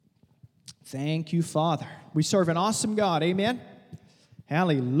Thank you, Father. We serve an awesome God. Amen.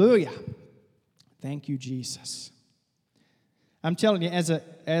 Hallelujah. Thank you, Jesus. I'm telling you,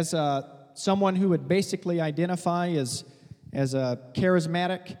 as someone who would basically identify as a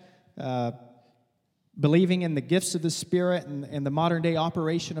charismatic, believing in the gifts of the Spirit and the modern day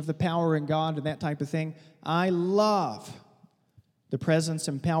operation of the power in God and that type of thing, I love the presence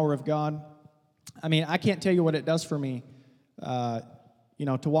and power of God. I mean, I can't tell you what it does for me,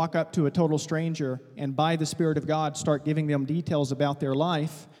 to walk up to a total stranger and by the Spirit of God start giving them details about their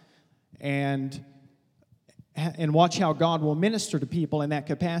life and watch how God will minister to people in that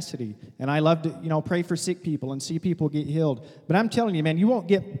capacity. And I love to, pray for sick people and see people get healed. But I'm telling you, man, you won't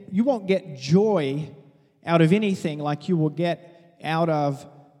get joy out of anything like you will get out of,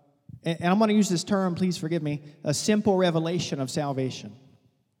 and I'm going to use this term, please forgive me, a simple revelation of salvation.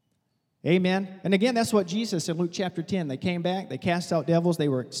 Amen. And again, that's what Jesus said in Luke chapter 10. They came back, they cast out devils, they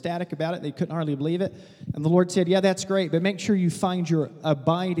were ecstatic about it, they couldn't hardly believe it. And the Lord said, yeah, that's great, but make sure you find your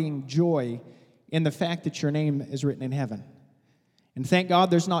abiding joy in the fact that your name is written in heaven. And thank God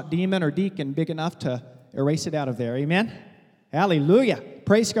there's not demon or deacon big enough to erase it out of there. Amen? Hallelujah.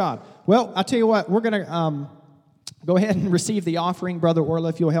 Praise God. Well, I'll tell you what, we're going to go ahead and receive the offering. Brother Orla,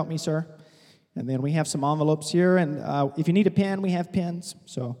 if you'll help me, sir. And then we have some envelopes here. And if you need a pen, we have pens.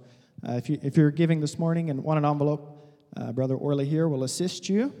 So if you're giving this morning and want an envelope, Brother Orla here will assist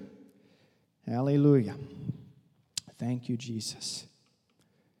you. Hallelujah. Thank you, Jesus.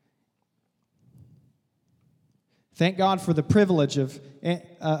 Thank God for the privilege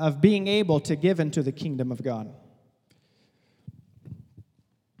of being able to give into the kingdom of God.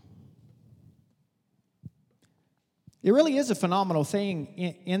 It really is a phenomenal thing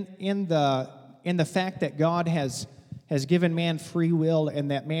in the fact that God has given man free will and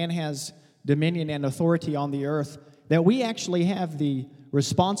that man has dominion and authority on the earth, that we actually have the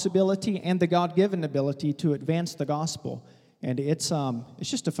responsibility and the God-given ability to advance the gospel. And it's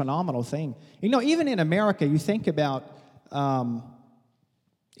just a phenomenal thing. Even in America, you think about, how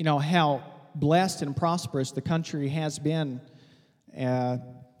blessed and prosperous the country has been and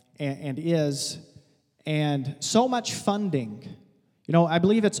is, and so much funding. I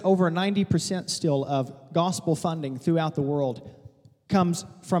believe it's over 90% still of gospel funding throughout the world comes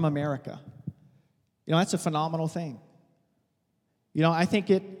from America. That's a phenomenal thing. I think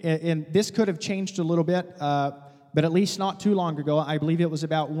and this could have changed a little bit, but at least not too long ago, I believe it was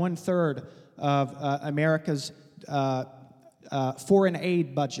about 1/3 of America's foreign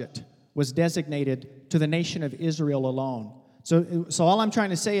aid budget was designated to the nation of Israel alone. So all I'm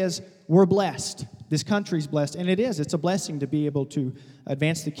trying to say is we're blessed. This country's blessed, and it is. It's a blessing to be able to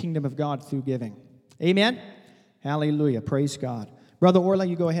advance the kingdom of God through giving. Amen? Hallelujah. Praise God. Brother Orla,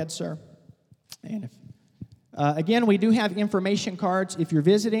 you go ahead, sir. And again, we do have information cards if you're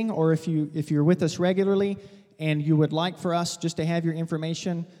visiting or if you're with us regularly, and you would like for us just to have your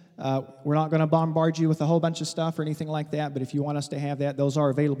information. We're not going to bombard you with a whole bunch of stuff or anything like that, but if you want us to have that, those are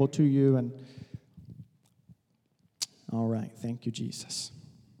available to you. And all right, thank you, Jesus.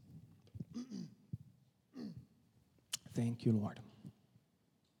 Thank you, Lord.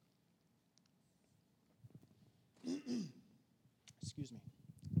 Excuse me.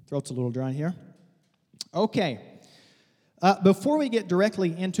 Throat's a little dry here. Okay. Before we get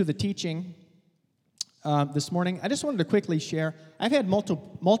directly into the teaching this morning, I just wanted to quickly share. I've had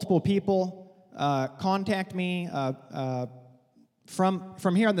multiple people contact me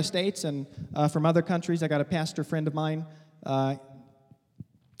from here in the States and from other countries. I got a pastor friend of mine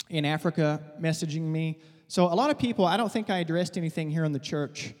in Africa messaging me. So a lot of people, I don't think I addressed anything here in the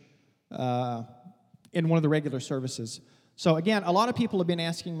church in one of the regular services. So again, a lot of people have been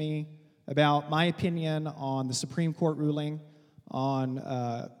asking me about my opinion on the Supreme Court ruling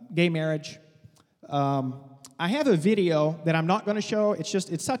on gay marriage. I have a video that I'm not going to show.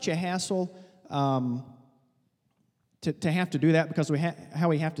 It's such a hassle to have to do that because how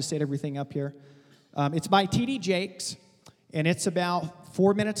we have to set everything up here. It's by T.D. Jakes, and it's about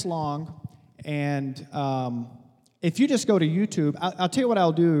 4 minutes long. And if you just go to YouTube, I'll tell you what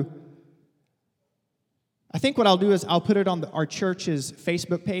I'll do. I think what I'll do is I'll put it on our church's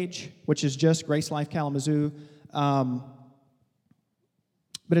Facebook page, which is just Grace Life Kalamazoo. But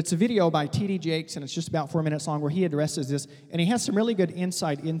it's a video by T.D. Jakes, and it's just about 4 minutes long, where he addresses this, and he has some really good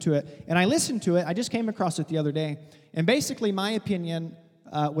insight into it. And I listened to it. I just came across it the other day. And basically, my opinion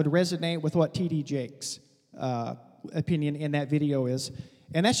would resonate with what T.D. Jakes' opinion in that video is.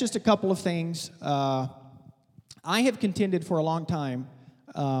 And that's just a couple of things. I have contended for a long time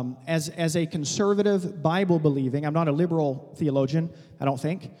as a conservative, Bible-believing, I'm not a liberal theologian, I don't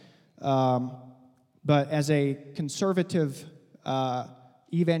think, but as a conservative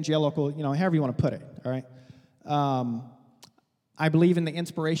evangelical, however you want to put it, all right? I believe in the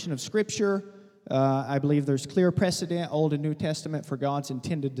inspiration of Scripture. I believe there's clear precedent, Old and New Testament, for God's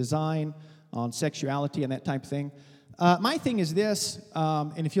intended design on sexuality and that type of thing. My thing is this,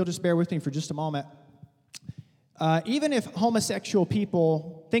 and if you'll just bear with me for just a moment, even if homosexual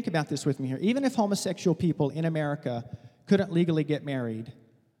people, think about this with me here, even if homosexual people in America couldn't legally get married,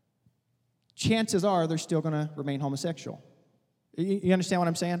 chances are they're still going to remain homosexual. You understand what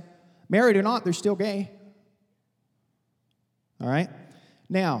I'm saying? Married or not, they're still gay. All right?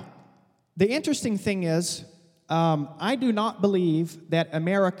 Now, the interesting thing is, I do not believe that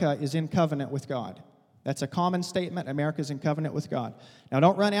America is in covenant with God. That's a common statement. America's in covenant with God. Now,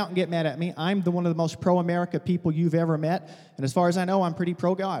 don't run out and get mad at me. I'm one of the most pro-America people you've ever met. And as far as I know, I'm pretty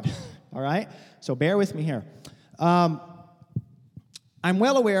pro-God. All right? So bear with me here. I'm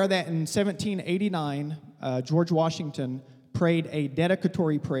well aware that in 1789, George Washington prayed a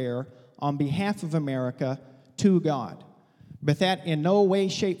dedicatory prayer on behalf of America to God. But that in no way,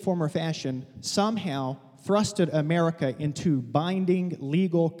 shape, form, or fashion somehow thrusted America into binding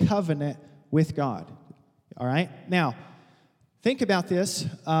legal covenant with God. All right? Now, think about this.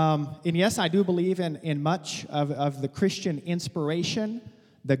 And yes, I do believe in much of the Christian inspiration,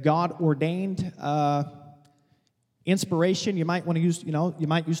 the God-ordained inspiration. You might want to use, you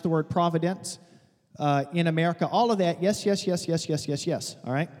might use the word providence in America. All of that, yes.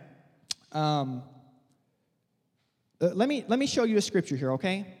 All right? Let me show you a scripture here,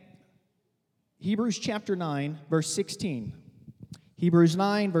 okay? Hebrews chapter 9, verse 16. Hebrews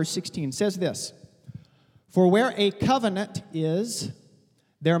 9, verse 16 says this: "For where a covenant is,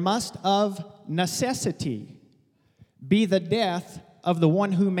 there must of necessity be the death of the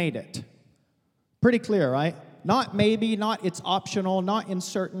one who made it." Pretty clear, right? Not maybe, not it's optional, not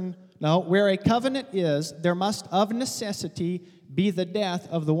uncertain. No, where a covenant is, there must of necessity be the death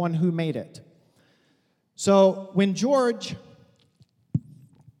of the one who made it. So when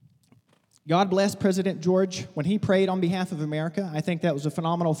God bless President George, when he prayed on behalf of America, I think that was a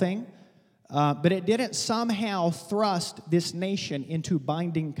phenomenal thing. But it didn't somehow thrust this nation into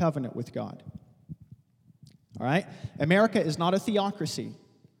binding covenant with God. All right? America is not a theocracy,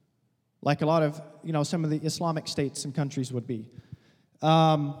 like a lot of, some of the Islamic states and countries would be.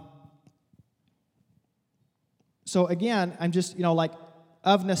 So again, I'm just,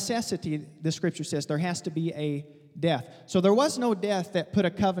 of necessity, the scripture says there has to be a death. So there was no death that put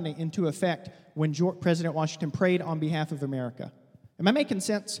a covenant into effect when President Washington prayed on behalf of America. Am I making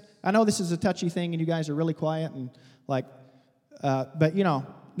sense? I know this is a touchy thing and you guys are really quiet and but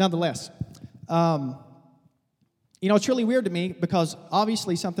nonetheless. It's really weird to me because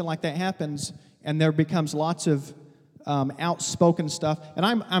obviously something like that happens and there becomes lots of outspoken stuff. And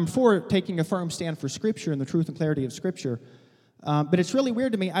I'm for taking a firm stand for Scripture and the truth and clarity of Scripture. But it's really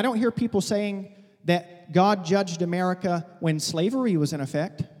weird to me. I don't hear people saying that God judged America when slavery was in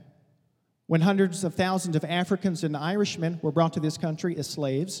effect, when hundreds of thousands of Africans and Irishmen were brought to this country as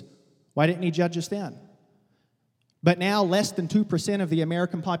slaves. Why didn't he judge us then? But now less than 2% of the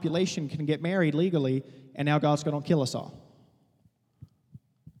American population can get married legally, and now God's going to kill us all.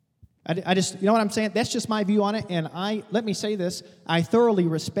 I just, you know what I'm saying? That's just my view on it, and let me say this, I thoroughly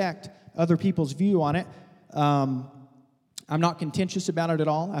respect other people's view on it. I'm not contentious about it at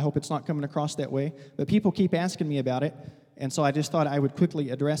all. I hope it's not coming across that way. But people keep asking me about it, and so I just thought I would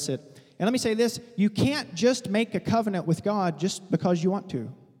quickly address it. And let me say this, you can't just make a covenant with God just because you want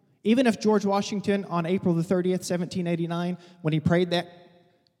to. Even if George Washington, on April the 30th, 1789, when he prayed that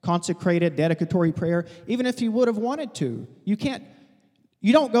consecrated, dedicatory prayer, even if he would have wanted to, you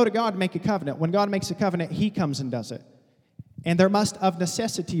don't go to God and make a covenant. When God makes a covenant, he comes and does it. And there must of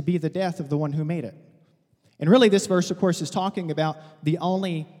necessity be the death of the one who made it. And really this verse, of course, is talking about the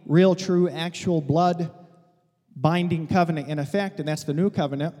only real, true, actual blood-binding covenant in effect, and that's the new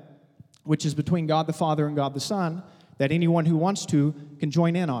covenant, which is between God the Father and God the Son, that anyone who wants to can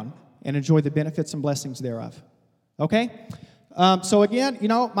join in on and enjoy the benefits and blessings thereof. Okay? So again,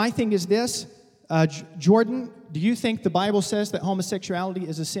 my thing is this. Jordan, do you think the Bible says that homosexuality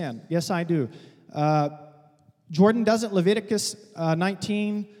is a sin? Yes, I do. Jordan, doesn't Leviticus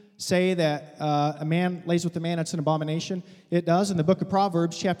 19 say that a man lays with a man, it's an abomination? It does. In the book of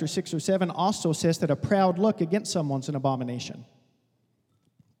Proverbs, chapter 6 or 7, also says that a proud look against someone's an abomination.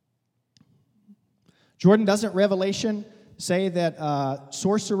 Jordan, doesn't Revelation say that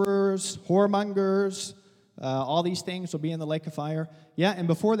sorcerers, whoremongers, all these things will be in the lake of fire? Yeah, and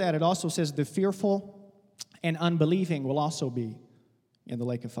before that it also says the fearful and unbelieving will also be in the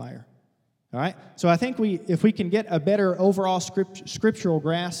lake of fire. All right? So I think if we can get a better overall scriptural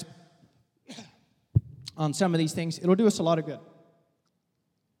grasp on some of these things, it'll do us a lot of good.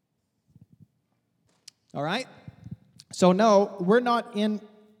 All right? So no, we're not in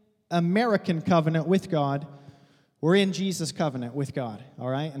American covenant with God. We're in Jesus' covenant with God. All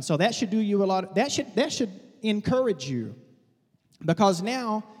right? And so that should do you a lot. That should encourage you. Because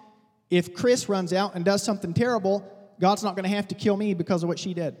now, if Chris runs out and does something terrible, God's not going to have to kill me because of what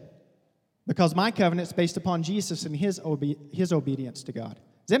she did. Because my covenant's based upon Jesus and his obedience to God.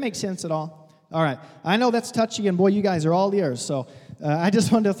 Does that make sense at all? All right. I know that's touchy, and boy, you guys are all ears. So I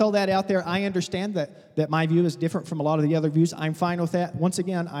just wanted to throw that out there. I understand that my view is different from a lot of the other views. I'm fine with that. Once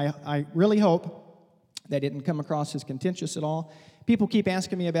again, I really hope that didn't come across as contentious at all. People keep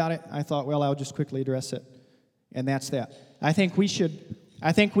asking me about it. I thought, well, I'll just quickly address it, and that's that. I think we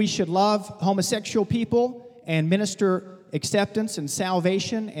should love homosexual people and minister acceptance and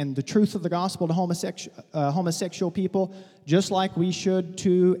salvation and the truth of the gospel to homosexual people, just like we should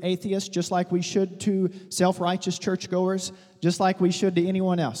to atheists, just like we should to self-righteous churchgoers, just like we should to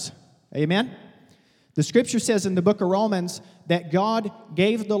anyone else. Amen? The Scripture says in the book of Romans that God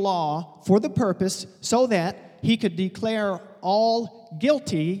gave the law for the purpose so that He could declare all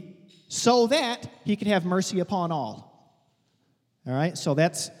guilty so that He could have mercy upon all. All right? So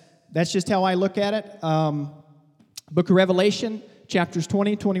that's just how I look at it. Book of Revelation, chapters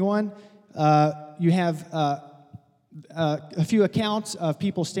 20, 21, you have a few accounts of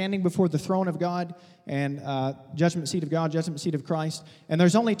people standing before the throne of God and judgment seat of God, judgment seat of Christ. And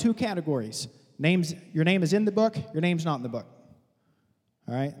there's only two categories. Your name is in the book, your name's not in the book.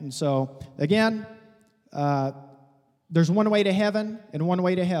 All right? And so, again, there's one way to heaven and one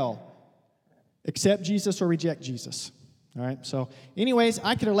way to hell. Accept Jesus or reject Jesus. All right, so anyways,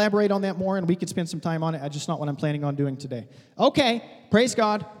 I could elaborate on that more, and we could spend some time on it. That's just not what I'm planning on doing today. Okay, praise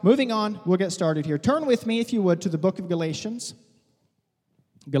God. Moving on, we'll get started here. Turn with me, if you would, to the book of Galatians.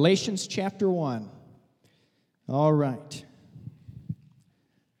 Galatians chapter 1. All right.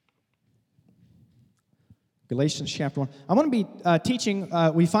 Galatians chapter 1. I'm going to be teaching,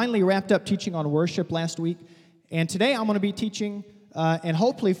 we finally wrapped up teaching on worship last week, and today I'm going to be teaching, and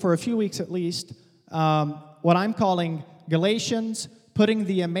hopefully for a few weeks at least, what I'm calling Galatians, putting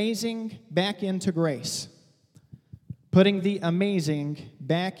the amazing back into grace. Putting the amazing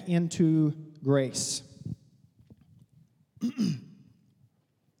back into grace.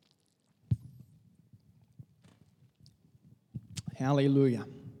 Hallelujah.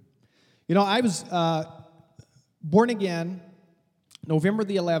 You know, I was born again November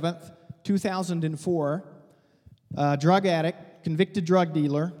the 11th, 2004, drug addict, convicted drug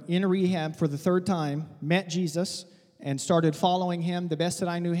dealer, in rehab for the third time, met Jesus, and started following Him the best that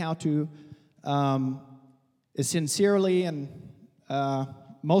I knew how to, as sincerely and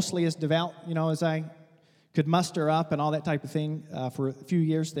mostly as devout, as I could muster up and all that type of thing for a few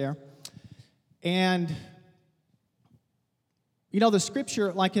years there. And, the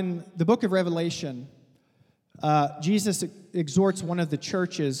Scripture, like in the book of Revelation, Jesus exhorts one of the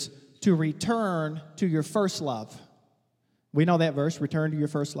churches to return to your first love. We know that verse, return to your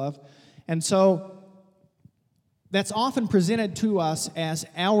first love. And so that's often presented to us as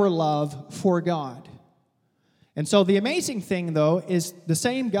our love for God. And so the amazing thing, though, is the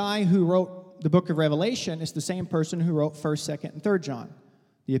same guy who wrote the book of Revelation is the same person who wrote 1st, 2nd, and 3rd John,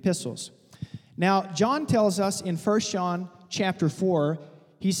 the epistles. Now, John tells us in 1 John chapter 4,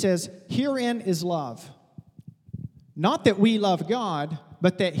 he says, "Herein is love. Not that we love God,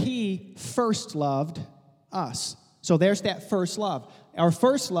 but that He first loved us." So there's that first love. Our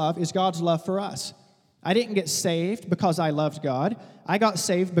first love is God's love for us. I didn't get saved because I loved God. I got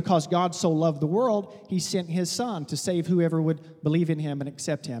saved because God so loved the world, He sent His Son to save whoever would believe in Him and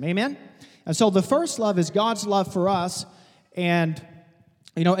accept Him. Amen? And so the first love is God's love for us. And,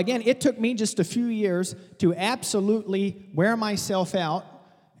 again, it took me just a few years to absolutely wear myself out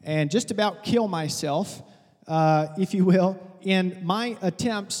and just about kill myself, if you will, in my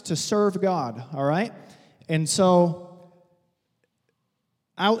attempts to serve God, all right? And so,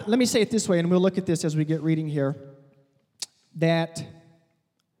 let me say it this way, and we'll look at this as we get reading here, that,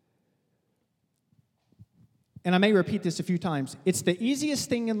 and I may repeat this a few times, it's the easiest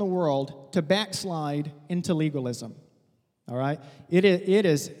thing in the world to backslide into legalism, all right? It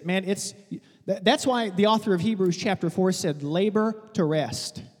is, man, that's why the author of Hebrews chapter 4 said, labor to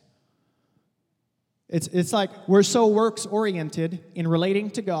rest. It's like we're so works-oriented in relating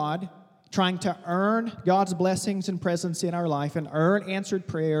to God, trying to earn God's blessings and presence in our life and earn answered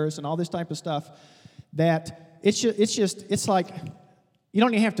prayers and all this type of stuff, that it's like you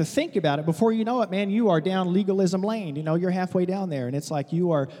don't even have to think about it. Before you know it, man, you are down legalism lane. You're halfway down there, and it's like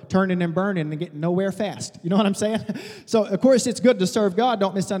you are turning and burning and getting nowhere fast. You know what I'm saying? So, of course, it's good to serve God.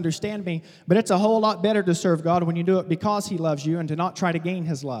 Don't misunderstand me. But it's a whole lot better to serve God when you do it because He loves you and to not try to gain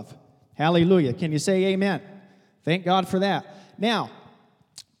His love. Hallelujah. Can you say amen? Thank God for that. Now,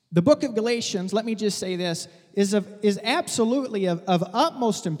 the book of Galatians, let me just say this, is absolutely of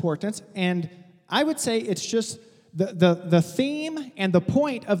utmost importance, and I would say it's just the theme and the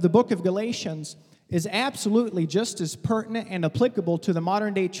point of the book of Galatians is absolutely just as pertinent and applicable to the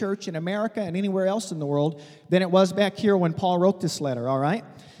modern day church in America and anywhere else in the world than it was back here when Paul wrote this letter, all right?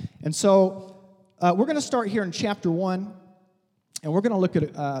 And so we're going to start here in chapter 1, and we're going to look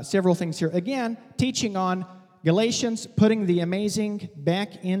at several things here. Again, teaching on Galatians, putting the amazing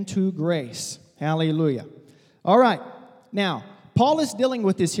back into grace. Hallelujah. All right. Now, Paul is dealing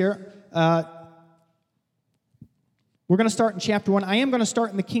with this here. We're going to start in chapter 1. I am going to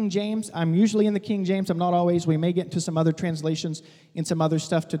start in the King James. I'm usually in the King James. I'm not always. We may get into some other translations and some other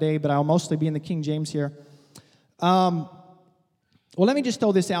stuff today, but I'll mostly be in the King James here. Well, let me just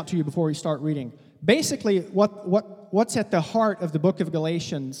throw this out to you before we start reading. Basically, what's at the heart of the book of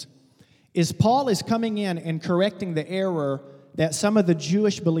Galatians is Paul is coming in and correcting the error that some of the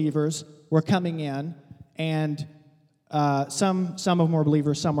Jewish believers were coming in, and some of them were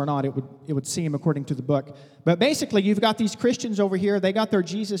believers, some were not. It would seem according to the book. But basically, you've got these Christians over here. They got their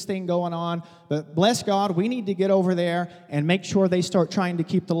Jesus thing going on. But bless God, we need to get over there and make sure they start trying to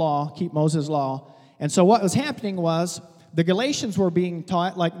keep the law, keep Moses' law. And so what was happening was the Galatians were being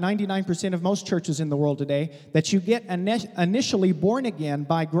taught, like 99% of most churches in the world today, that you get initially born again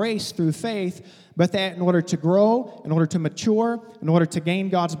by grace through faith, but that in order to grow, in order to mature, in order to gain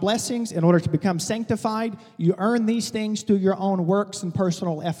God's blessings, in order to become sanctified, you earn these things through your own works and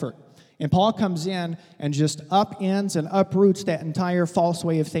personal effort. And Paul comes in and just upends and uproots that entire false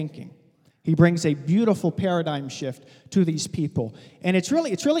way of thinking. He brings a beautiful paradigm shift to these people. And it's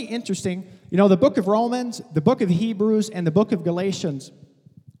really interesting. You know, the book of Romans, the book of Hebrews, and the book of Galatians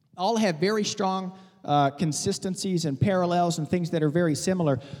all have very strong consistencies and parallels and things that are very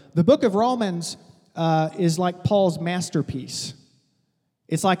similar. The book of Romans is like Paul's masterpiece.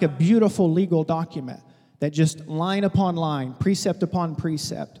 It's like a beautiful legal document that just line upon line, precept upon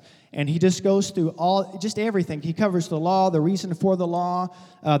precept. And he just goes through just everything. He covers the law, the reason for the law,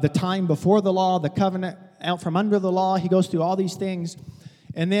 the time before the law, the covenant out from under the law. He goes through all these things.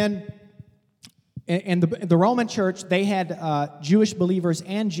 And then in the Roman church, they had Jewish believers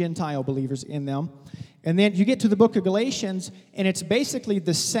and Gentile believers in them. And then you get to the book of Galatians, and it's basically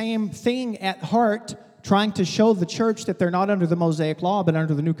the same thing at heart, trying to show the church that they're not under the Mosaic law, but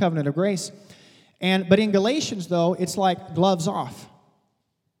under the new covenant of grace. But in Galatians, though, it's like gloves off.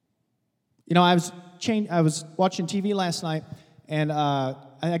 You know, I was watching TV last night, and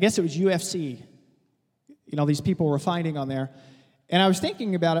I guess it was UFC. You know, these people were fighting on there. And I was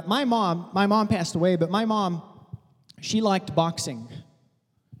thinking about it. My mom passed away, but my mom, she liked boxing.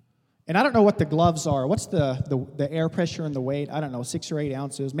 And I don't know what the gloves are. What's the air pressure and the weight? I don't know, 6 or 8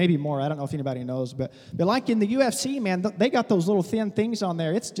 ounces, maybe more. I don't know if anybody knows. But like in the UFC, man, they got those little thin things on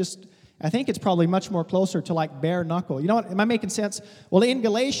there. It's just, I think it's probably much more closer to like bare knuckle. You know what? Am I making sense? Well, in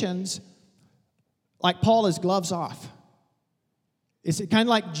Galatians, like Paul is gloves off. It's kind of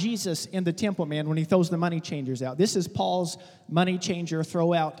like Jesus in the temple, man, when he throws the money changers out. This is Paul's money changer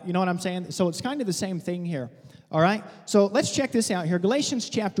throw out. You know what I'm saying? So it's kind of the same thing here. All right? So let's check this out here. Galatians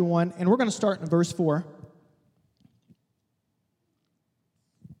chapter 1, and we're going to start in verse 4.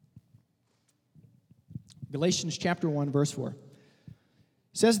 Galatians chapter 1, verse 4. It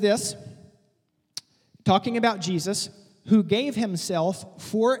says this, talking about Jesus, who gave himself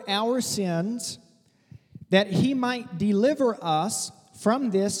for our sins, that he might deliver us from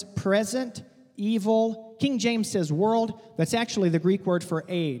this present evil, King James says world. That's actually the Greek word for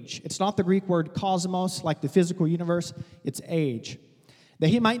age. It's not the Greek word cosmos, like the physical universe. It's age. That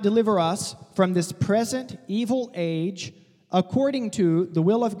he might deliver us from this present evil age, according to the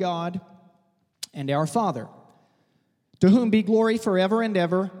will of God and our Father, to whom be glory forever and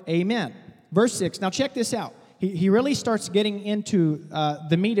ever. Amen. Verse 6. Now check this out. He really starts getting into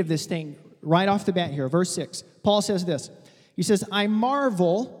the meat of this thing right off the bat here. Verse 6. Paul says this. He says, I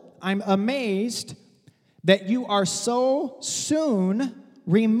marvel, I'm amazed that you are so soon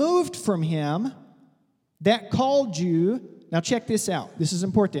removed from him that called you, now check this out, this is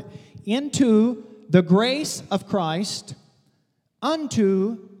important, into the grace of Christ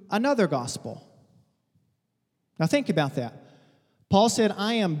unto another gospel. Now think about that. Paul said,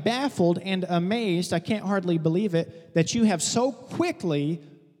 I am baffled and amazed, I can't hardly believe it, that you have so quickly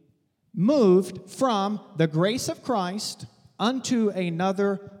moved from the grace of Christ unto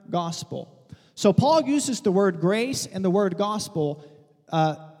another gospel. So Paul uses the word grace and the word gospel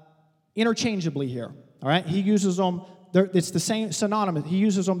interchangeably here. All right? He uses them, it's the same synonymous. He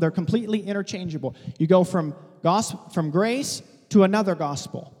uses them, they're completely interchangeable. You go from grace to another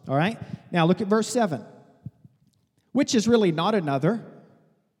gospel. All right? Now look at verse 7. Which is really not another.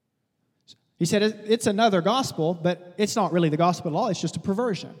 He said it's another gospel, but it's not really the gospel at all. It's just a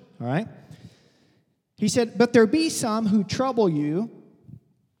perversion. All right? He said, but there be some who trouble you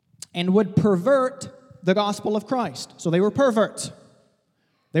and would pervert the gospel of Christ. So they were perverts.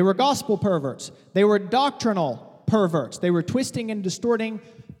 They were gospel perverts. They were doctrinal perverts. They were twisting and distorting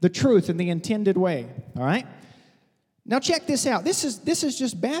the truth in the intended way. All right? Now check this out. This is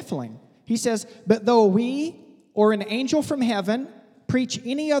just baffling. He says, but though we or an angel from heaven preach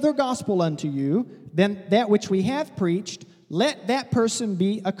any other gospel unto you than that which we have preached, let that person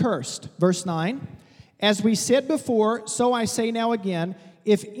be accursed. Verse 9, as we said before, so I say now again,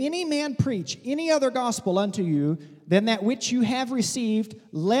 if any man preach any other gospel unto you than that which you have received,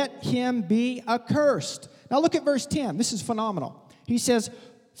 let him be accursed. Now look at verse 10. This is phenomenal. He says,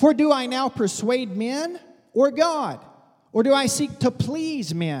 for do I now persuade men or God? Or do I seek to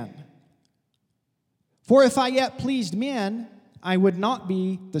please men? For if I yet pleased men, I would not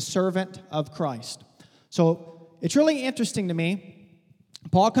be the servant of Christ. So it's really interesting to me.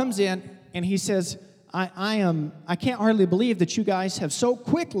 Paul comes in and he says, I can't hardly believe that you guys have so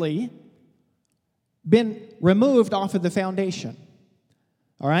quickly been removed off of the foundation.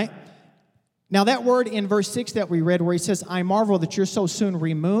 All right? Now that word in verse 6 that we read where he says, I marvel that you're so soon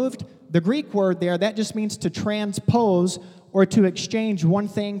removed, the Greek word there, that just means to transpose or to exchange one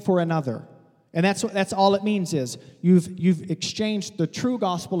thing for another. And that's all it means is you've exchanged the true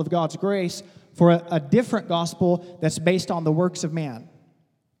gospel of God's grace for a different gospel that's based on the works of man.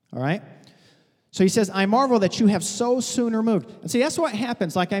 All right? So he says, I marvel that you have so soon removed. And see, that's what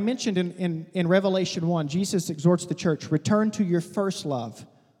happens. Like I mentioned in Revelation 1, Jesus exhorts the church, return to your first love.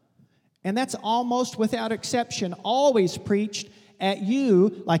 And that's almost without exception always preached at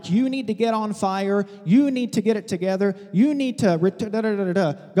you, like you need to get on fire, you need to get it together, you need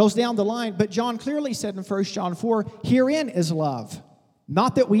to, goes down the line. But John clearly said in 1 John 4, herein is love.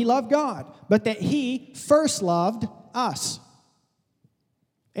 Not that we love God, but that He first loved us.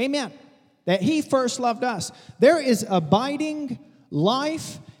 Amen. That He first loved us. There is abiding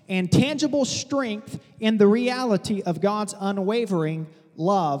life and tangible strength in the reality of God's unwavering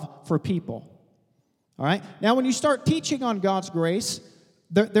love for people. All right? Now, when you start teaching on God's grace,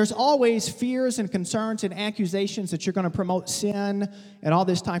 there's always fears and concerns and accusations that you're going to promote sin and all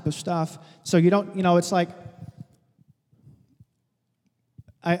this type of stuff. So you don't, it's like,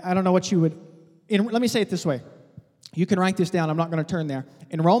 I don't know what you would, let me say it this way. You can write this down. I'm not going to turn there.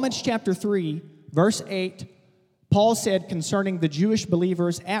 In Romans chapter 3, verse 8, Paul said concerning the Jewish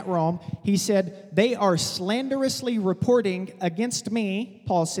believers at Rome, he said, they are slanderously reporting against me,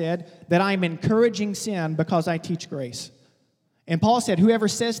 Paul said, that I'm encouraging sin because I teach grace. And Paul said, whoever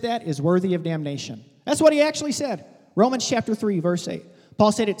says that is worthy of damnation. That's what he actually said. Romans chapter 3, verse 8.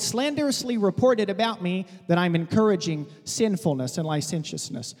 Paul said, it's slanderously reported about me that I'm encouraging sinfulness and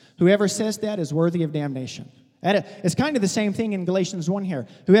licentiousness. Whoever says that is worthy of damnation. It's kind of the same thing in Galatians 1 here.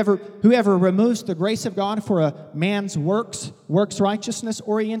 Whoever removes the grace of God for a man's works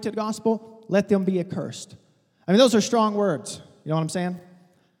righteousness-oriented gospel, let them be accursed. I mean, those are strong words. You know what I'm saying?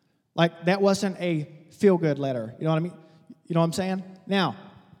 Like, that wasn't a feel-good letter. You know what I mean? You know what I'm saying? Now,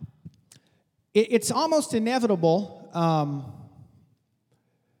 it's almost inevitable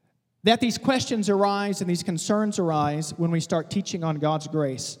that these questions arise and these concerns arise when we start teaching on God's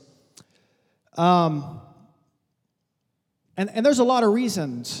grace. And there's a lot of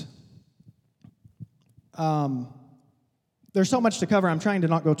reasons. There's so much to cover. I'm trying to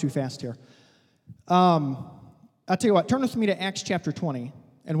not go too fast here. I'll tell you what. Turn with me to Acts chapter 20,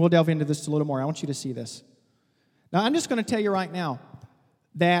 and we'll delve into this a little more. I want you to see this. Now, I'm just going to tell you right now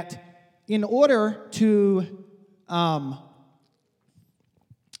that in order to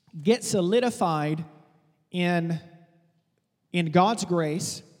get solidified in God's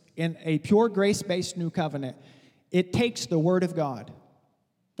grace, in a pure grace-based new covenant, it takes the Word of God.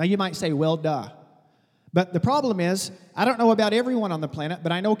 Now, you might say, well, duh. But the problem is, I don't know about everyone on the planet,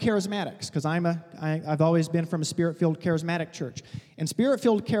 but I know charismatics, because I've always been from a Spirit-filled charismatic church. And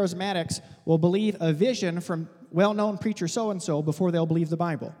Spirit-filled charismatics will believe a vision from well-known preacher so-and-so before they'll believe the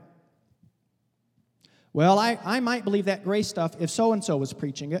Bible. Well, I might believe that grace stuff if so-and-so was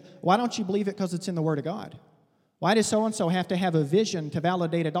preaching it. Why don't you believe it because it's in the Word of God? Why does so-and-so have to have a vision to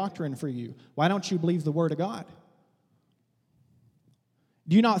validate a doctrine for you? Why don't you believe the Word of God?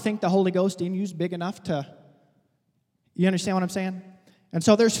 Do you not think the Holy Ghost in you is big enough to... You understand what I'm saying? And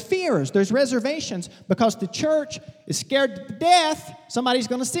so there's fears, there's reservations, because the church is scared to death somebody's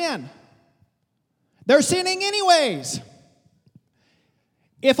going to sin. They're sinning anyways.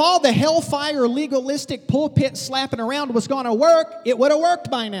 If all the hellfire legalistic pulpit slapping around was going to work, it would have worked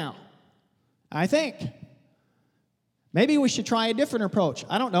by now, I think. Maybe we should try a different approach.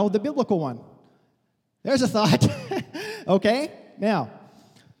 I don't know, the biblical one. There's a thought. Okay, now,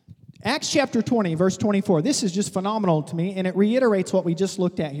 Acts chapter 20, verse 24. This is just phenomenal to me, and it reiterates what we just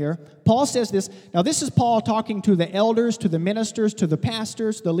looked at here. Paul says this. Now, this is Paul talking to the elders, to the ministers, to the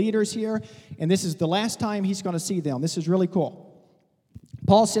pastors, the leaders here, and this is the last time he's going to see them. This is really cool.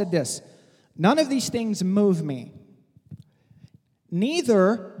 Paul said this, "None of these things move me.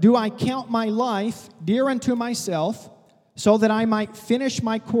 Neither do I count my life dear unto myself, so that I might finish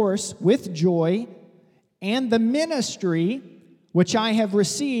my course with joy and the ministry which I have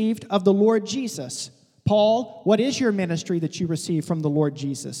received of the Lord Jesus." Paul, what is your ministry that you received from the Lord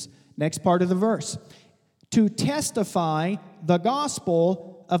Jesus? Next part of the verse. "To testify the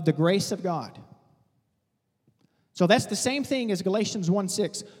gospel of the grace of God." So that's the same thing as Galatians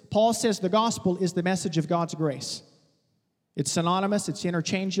 1:6. Paul says the gospel is the message of God's grace. It's synonymous, it's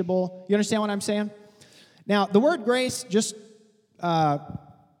interchangeable. You understand what I'm saying? Now, the word grace, just while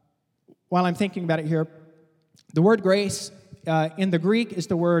I'm thinking about it here, the word grace in the Greek is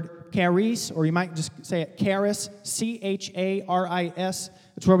the word charis, or you might just say it charis, C-H-A-R-I-S.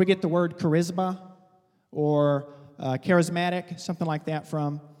 It's where we get the word charisma or charismatic, something like that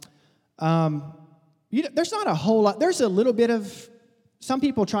from. There's not a whole lot. There's a little bit of, some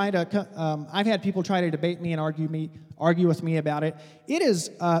people try to, I've had people try to debate me and argue with me about it. It is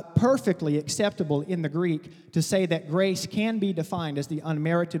perfectly acceptable in the Greek to say that grace can be defined as the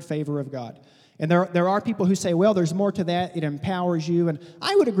unmerited favor of God. And there are people who say, well, there's more to that. It empowers you. And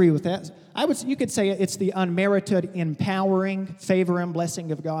I would agree with that. You could say it's the unmerited empowering favor and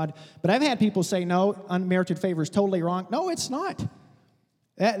blessing of God. But I've had people say, no, unmerited favor is totally wrong. No, it's not.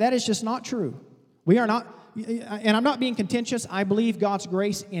 That is just not true. We are not, and I'm not being contentious. I believe God's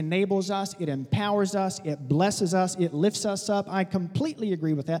grace enables us, it empowers us, it blesses us, it lifts us up. I completely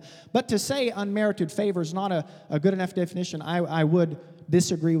agree with that. But to say unmerited favor is not a good enough definition, I would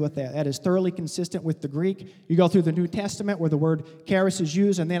disagree with that. That is thoroughly consistent with the Greek. You go through the New Testament where the word charis is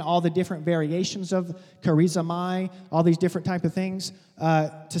used, and then all the different variations of charizomai, all these different type of things.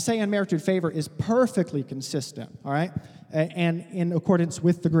 To say unmerited favor is perfectly consistent, all right, and in accordance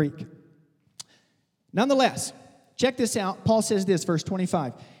with the Greek. Nonetheless, check this out. Paul says this, verse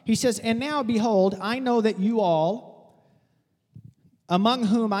 25. He says, "And now, behold, I know that you all, among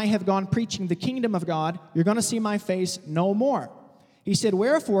whom I have gone preaching the kingdom of God, you're going to see my face no more." He said,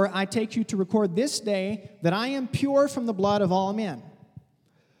 "Wherefore I take you to record this day that I am pure from the blood of all men.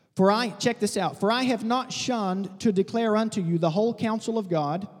 Check this out, for I have not shunned to declare unto you the whole counsel of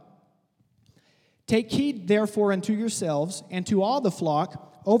God. Take heed therefore unto yourselves and to all the flock,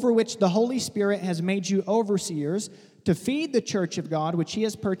 over which the Holy Spirit has made you overseers, to feed the church of God, which he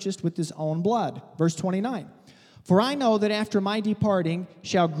has purchased with his own blood." Verse 29. "For I know that after my departing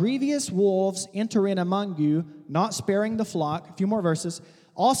shall grievous wolves enter in among you, not sparing the flock." A few more verses.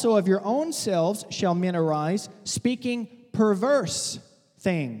 "Also of your own selves shall men arise, speaking perverse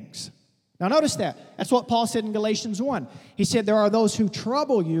things." Now notice that. That's what Paul said in Galatians 1. He said there are those who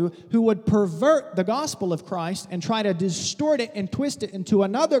trouble you, who would pervert the gospel of Christ and try to distort it and twist it into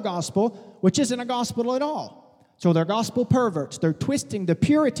another gospel, which isn't a gospel at all. So they're gospel perverts. They're twisting the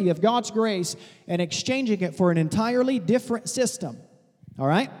purity of God's grace and exchanging it for an entirely different system. All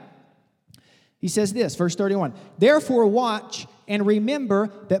right? He says this, verse 31. "Therefore watch and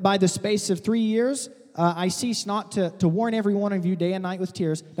remember that by the space of 3 years I cease not to warn every one of you day and night with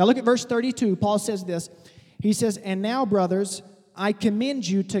tears." Now look at verse 32. Paul says this. He says, "And now, brothers, I commend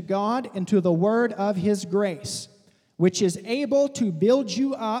you to God and to the word of his grace, which is able to build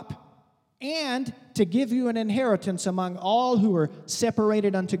you up and to give you an inheritance among all who are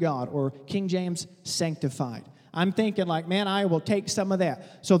separated unto God," or King James, sanctified. I'm thinking like, man, I will take some of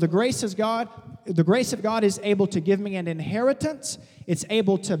that. So the grace of God is able to give me an inheritance. It's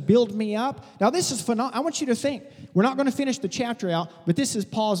able to build me up. Now this is phenomenal. I want you to think. We're not going to finish the chapter out, but this is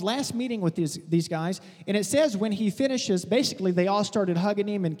Paul's last meeting with these guys. And it says when he finishes, basically they all started hugging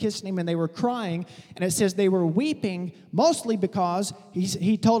him and kissing him and they were crying. And it says they were weeping mostly because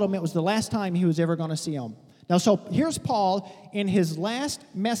he told them it was the last time he was ever going to see them. Now, so here's Paul in his last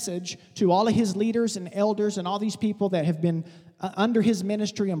message to all of his leaders and elders and all these people that have been under his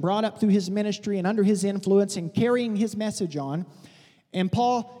ministry and brought up through his ministry and under his influence and carrying his message on. And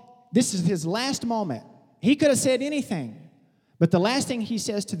Paul, this is his last moment. He could have said anything, but the last thing he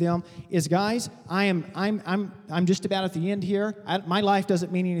says to them is, "Guys, I'm just about at the end here. My life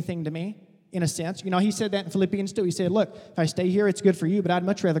doesn't mean anything to me. in a sense. He said that in Philippians 2. He said, look, if I stay here, it's good for you, but I'd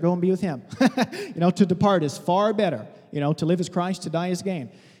much rather go and be with him. To depart is far better. To live as Christ, to die as gain.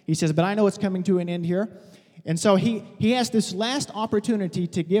 He says, but I know it's coming to an end here. And so he has this last opportunity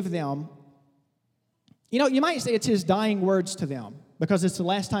to give them, you might say it's his dying words to them, because it's the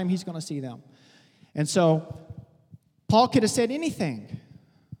last time he's going to see them. And so Paul could have said anything.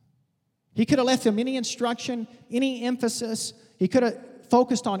 He could have left them any instruction, any emphasis. He could have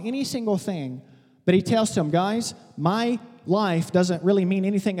focused on any single thing. But he tells them, guys, my life doesn't really mean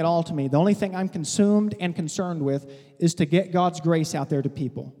anything at all to me. The only thing I'm consumed and concerned with is to get God's grace out there to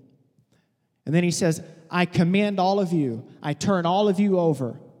people. And then he says, I commend all of you. I turn all of you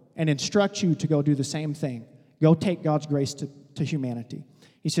over and instruct you to go do the same thing. Go take God's grace to humanity.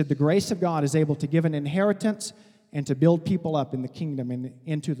 He said, the grace of God is able to give an inheritance and to build people up in the kingdom and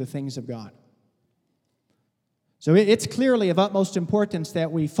into the things of God. So it's clearly of utmost importance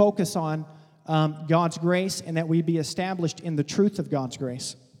that we focus on God's grace and that we be established in the truth of God's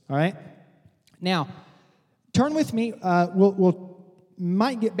grace. All right? Now, turn with me. We'll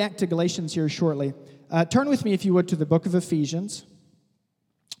might get back to Galatians here shortly. Turn with me, if you would, to the book of Ephesians.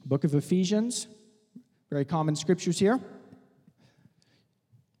 Book of Ephesians. Very common scriptures here.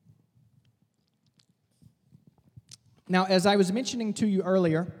 Now, as I was mentioning to you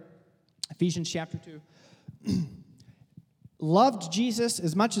earlier, Ephesians chapter 2, loved Jesus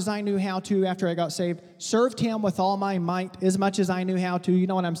as much as I knew how to after I got saved, served him with all my might as much as I knew how to. You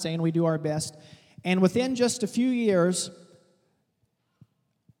know what I'm saying? We do our best. And within just a few years,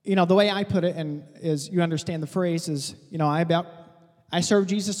 the way I put it, and as you understand the phrase, is, I served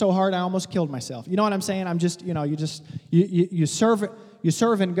Jesus so hard I almost killed myself. You know what I'm saying? I'm just, you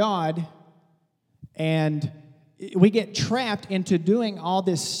serve in God, and we get trapped into doing all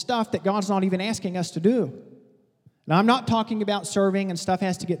this stuff that God's not even asking us to do. Now, I'm not talking about serving and stuff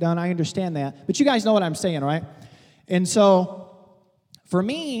has to get done. I understand that. But you guys know what I'm saying, right? And so, for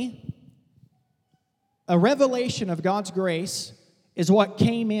me, a revelation of God's grace is what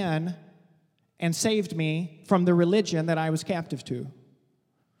came in and saved me from the religion that I was captive to.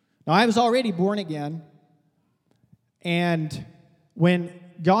 Now, I was already born again, and when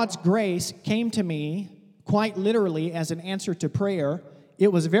God's grace came to me, quite literally as an answer to prayer,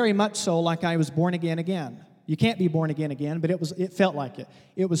 it was very much so like I was born again. You can't be born again, but it felt like it.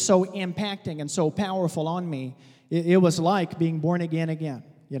 It was so impacting and so powerful on me. It was like being born again,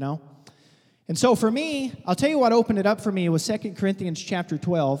 And so for me, I'll tell you what opened it up for me. It was 2 Corinthians chapter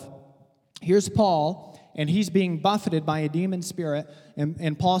 12. Here's Paul, and he's being buffeted by a demon spirit.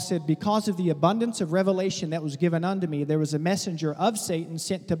 And Paul said, because of the abundance of revelation that was given unto me, there was a messenger of Satan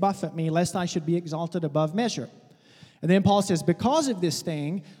sent to buffet me, lest I should be exalted above measure. And then Paul says, because of this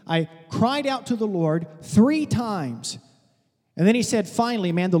thing, I cried out to the Lord 3 times. And then he said,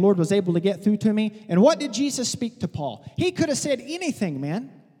 finally, man, the Lord was able to get through to me. And what did Jesus speak to Paul? He could have said anything,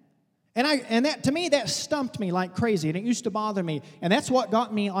 man. And that, to me, that stumped me like crazy, and it used to bother me. And that's what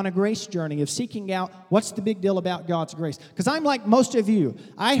got me on a grace journey of seeking out what's the big deal about God's grace. Because I'm like most of you.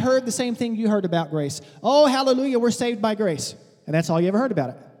 I heard the same thing you heard about grace. Oh, hallelujah, we're saved by grace. And that's all you ever heard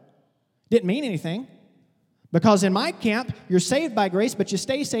about it. Didn't mean anything. Because in my camp, you're saved by grace, but you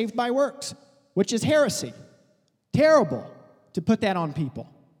stay saved by works, which is heresy. Terrible to put that on people.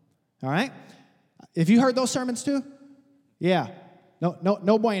 All right? Have you heard those sermons too? Yeah.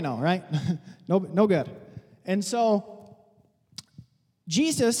 No bueno, right? No good. And so,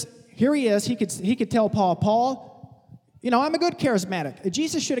 Jesus, here he is. He could tell Paul, I'm a good charismatic.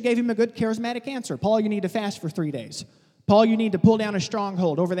 Jesus should have gave him a good charismatic answer. Paul, you need to fast for 3 days. Paul, you need to pull down a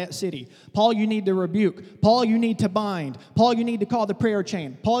stronghold over that city. Paul, you need to rebuke. Paul, you need to bind. Paul, you need to call the prayer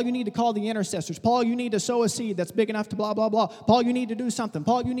chain. Paul, you need to call the intercessors. Paul, you need to sow a seed that's big enough to blah, blah, blah. Paul, you need to do something.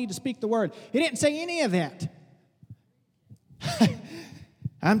 Paul, you need to speak the word. He didn't say any of that.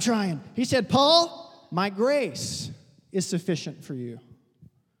 I'm trying. He said, Paul, my grace is sufficient for you.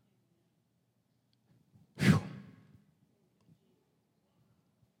 Whew.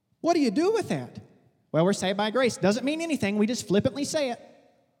 What do you do with that? Well, we're saved by grace. Doesn't mean anything. We just flippantly say it.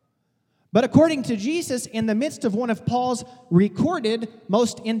 But according to Jesus, in the midst of one of Paul's recorded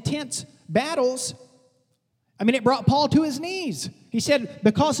most intense battles, it brought Paul to his knees. He said,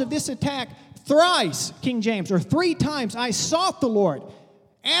 because of this attack, thrice, King James, or 3 times, I sought the Lord,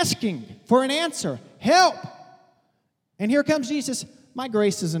 asking for an answer. Help! And here comes Jesus. My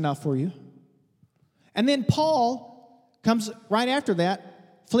grace is enough for you. And then Paul comes right after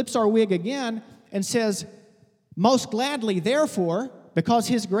that, flips our wig again, and says, most gladly, therefore, because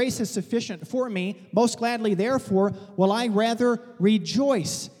his grace is sufficient for me, most gladly, therefore, will I rather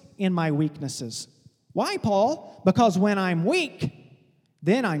rejoice in my weaknesses. Why, Paul? Because when I'm weak,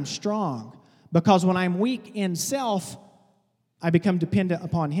 then I'm strong. Because when I'm weak in self, I become dependent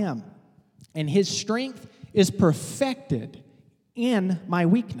upon Him. And His strength is perfected in my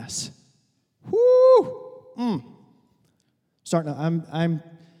weakness. Whoo! I'm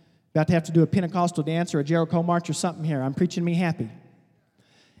about to have to do a Pentecostal dance or a Jericho march or something here. I'm preaching me happy.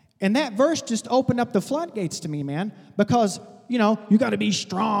 And that verse just opened up the floodgates to me, man. Because, you got to be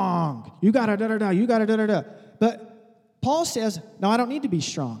strong. You got to da-da-da. You got to da-da-da. But Paul says, no, I don't need to be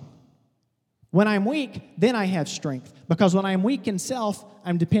strong. When I'm weak, then I have strength. Because when I'm weak in self,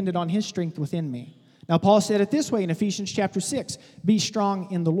 I'm dependent on His strength within me. Now, Paul said it this way in Ephesians chapter 6. Be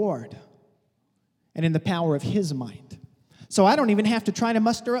strong in the Lord and in the power of His might. So I don't even have to try to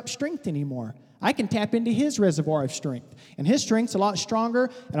muster up strength anymore. I can tap into His reservoir of strength. And His strength's a lot stronger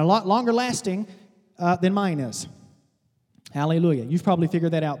and a lot longer lasting than mine is. Hallelujah. You've probably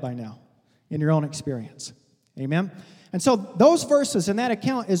figured that out by now in your own experience. Amen? And so those verses in that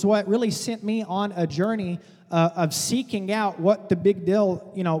account is what really sent me on a journey of seeking out what the big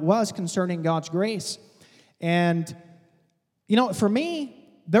deal, was concerning God's grace. And, for me,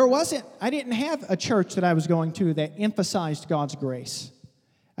 I didn't have a church that I was going to that emphasized God's grace.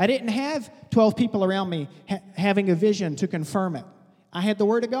 I didn't have 12 people around me having a vision to confirm it. I had the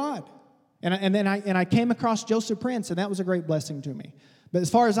Word of God. And then I came across Joseph Prince, and that was a great blessing to me. But as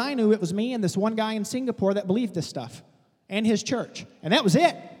far as I knew, it was me and this one guy in Singapore that believed this stuff, and his church. And that was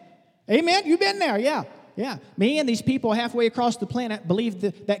it. Amen? You've been there, yeah. Yeah. Me and these people halfway across the planet believed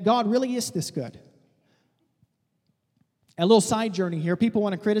that God really is this good. A little side journey here. People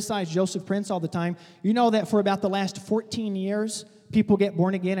want to criticize Joseph Prince all the time. You know that for about the last 14 years, people get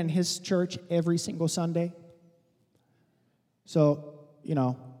born again in his church every single Sunday? So,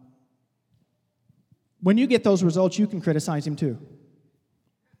 when you get those results, you can criticize him too.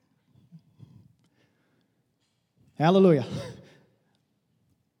 Hallelujah.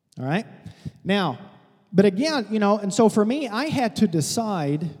 All right? Now, but again, and so for me, I had to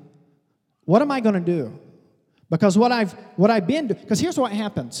decide, what am I going to do? Because what I've been doing, because here's what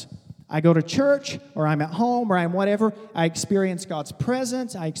happens. I go to church, or I'm at home, or I'm whatever. I experience God's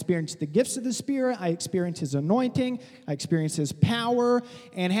presence. I experience the gifts of the Spirit. I experience His anointing. I experience His power.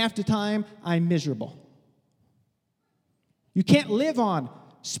 And half the time, I'm miserable. You can't live on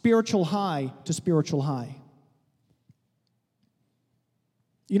spiritual high to spiritual high.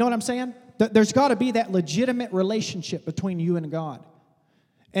 You know what I'm saying? There's got to be that legitimate relationship between you and God.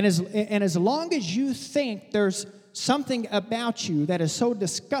 And as long as you think there's something about you that is so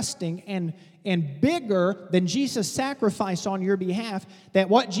disgusting and bigger than Jesus' sacrifice on your behalf, that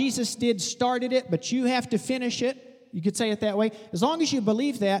what Jesus did started it, but you have to finish it, you could say it that way. As long as you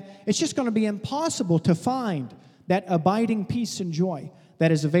believe that, it's just going to be impossible to find that abiding peace and joy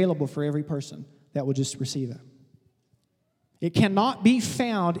that is available for every person that will just receive it. It cannot be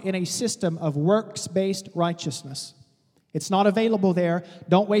found in a system of works-based righteousness. It's not available there.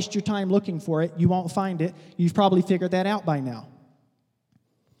 Don't waste your time looking for it. You won't find it. You've probably figured that out by now.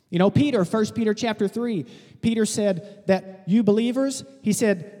 Peter, 1 Peter chapter 3, Peter said that you believers, he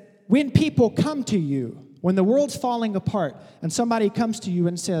said, when people come to you, when the world's falling apart, and somebody comes to you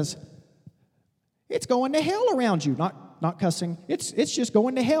and says, it's going to hell around you. Not cussing. It's just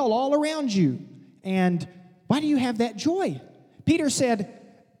going to hell all around you. And why do you have that joy? Peter said,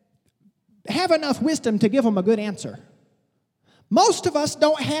 have enough wisdom to give them a good answer. Most of us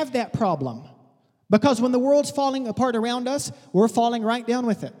don't have that problem because when the world's falling apart around us, we're falling right down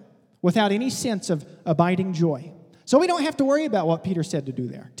with it without any sense of abiding joy. So we don't have to worry about what Peter said to do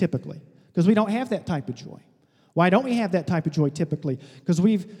there, typically, because we don't have that type of joy. Why don't we have that type of joy typically? Because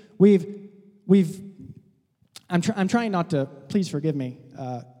I'm trying not to, please forgive me,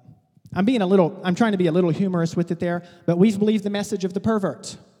 I'm trying to be a little humorous with it there, but we've believed the message of the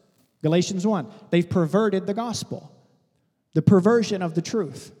perverts. Galatians 1. They've perverted the gospel. The perversion of the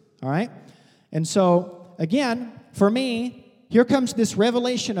truth. All right? And so, again, for me, here comes this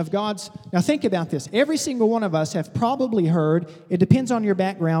revelation of God's. Now think about this. Every single one of us have probably heard, it depends on your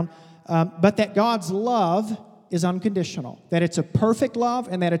background, but that God's love is unconditional. That it's a perfect love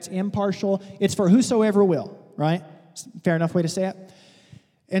and that it's impartial. It's for whosoever will. Right? Fair enough way to say it?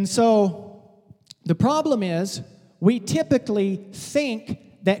 And so, the problem is, we typically think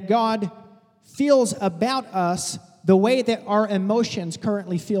that God feels about us the way that our emotions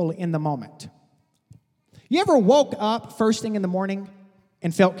currently feel in the moment. You ever woke up first thing in the morning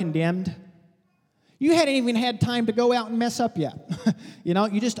and felt condemned? You hadn't even had time to go out and mess up yet.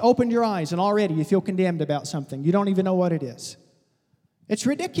 You just opened your eyes and already you feel condemned about something. You don't even know what it is. It's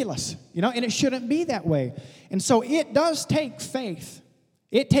ridiculous, and it shouldn't be that way. And so it does take faith.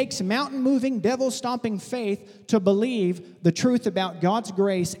 It takes mountain-moving, devil-stomping faith to believe the truth about God's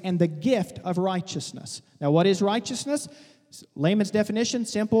grace and the gift of righteousness. Now, what is righteousness? Layman's definition,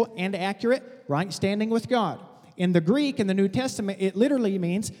 simple and accurate, right standing with God. In the Greek, in the New Testament, it literally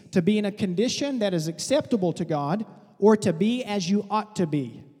means to be in a condition that is acceptable to God or to be as you ought to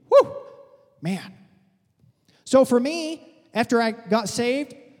be. Whew! Man. So for me, after I got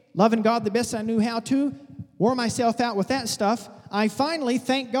saved, loving God the best I knew how to, wore myself out with that stuff, I finally,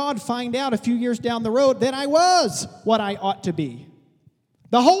 thank God, find out a few years down the road that I was what I ought to be.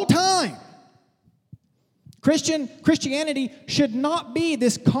 The whole time. Christianity should not be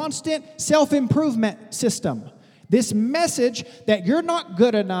this constant self-improvement system. This message that you're not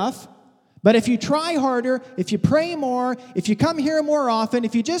good enough, but if you try harder, if you pray more, if you come here more often,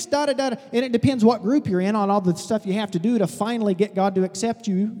 if you just da-da-da, and it depends what group you're in on all the stuff you have to do to finally get God to accept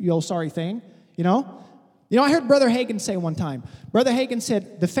you, you old sorry thing, you know? You know, I heard Brother Hagin say one time, Brother Hagin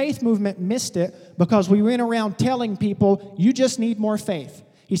said the faith movement missed it because we went around telling people, you just need more faith.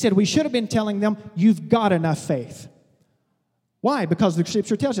 He said we should have been telling them, you've got enough faith. Why? Because the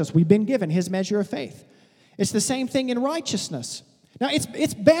Scripture tells us we've been given His measure of faith. It's the same thing in righteousness. Now,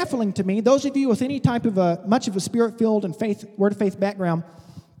 it's baffling to me, those of you with any type of much of a Spirit-filled and faith, Word of faith background,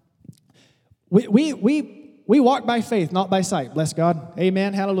 we walk by faith, not by sight. Bless God.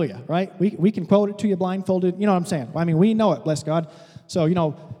 Amen. Hallelujah. Right? We can quote it to you blindfolded. You know what I'm saying? I mean, we know it. Bless God. So, you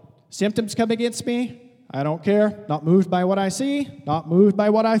know, symptoms come against me. I don't care. Not moved by what I see. Not moved by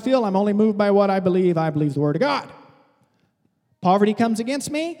what I feel. I'm only moved by what I believe. I believe the Word of God. Poverty comes against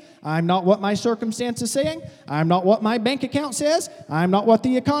me. I'm not what my circumstances saying. I'm not what my bank account says. I'm not what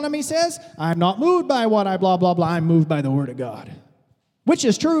the economy says. I'm not moved by what I blah, blah, blah. I'm moved by the Word of God. Which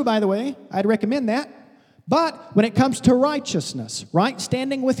is true, by the way. I'd recommend that. But when it comes to righteousness, right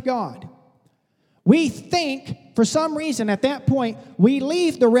standing with God, we think, for some reason at that point, we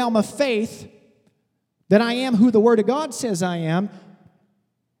leave the realm of faith that I am who the Word of God says I am,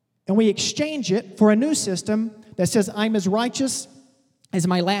 and we exchange it for a new system that says I'm as righteous as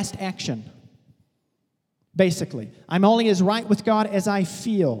my last action. Basically, I'm only as right with God as I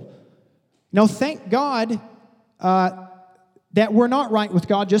feel. Now, thank God that we're not right with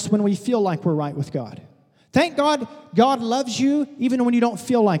God just when we feel like we're right with God. Thank God God loves you even when you don't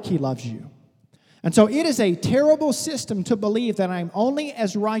feel like He loves you. And so it is a terrible system to believe that I'm only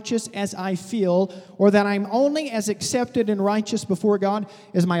as righteous as I feel or that I'm only as accepted and righteous before God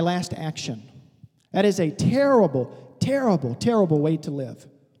as my last action. That is a terrible, terrible, terrible way to live.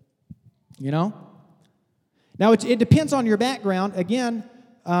 You know? Now, it depends on your background. Again,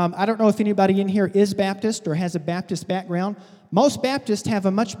 I don't know if anybody in here is Baptist or has a Baptist background. Most Baptists have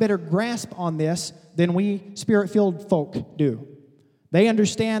a much better grasp on this than we Spirit-filled folk do. They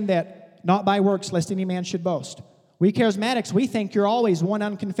understand that not by works, lest any man should boast. We charismatics, we think you're always one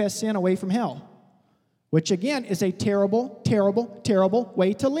unconfessed sin away from hell, which again is a terrible, terrible, terrible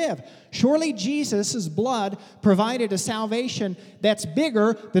way to live. Surely Jesus' blood provided a salvation that's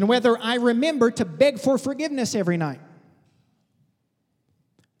bigger than whether I remember to beg for forgiveness every night.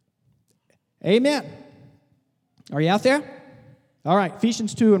 Amen. Are you out there? All right,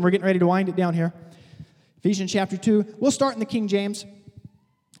 Ephesians 2, and we're getting ready to wind it down here. Ephesians chapter 2. We'll start in the King James.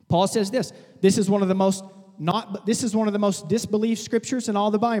 Paul says this. This is one of the most disbelieved scriptures in all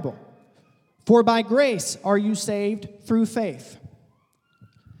the Bible. For by grace are you saved through faith,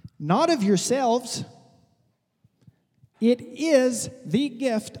 not of yourselves. It is the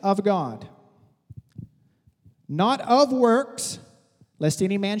gift of God, not of works, lest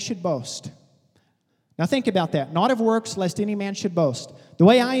any man should boast. Now think about that. Not of works, lest any man should boast. The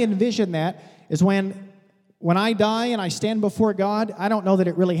way I envision that is when I die and I stand before God, I don't know that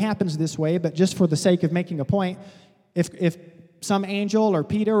it really happens this way, but just for the sake of making a point, if some angel or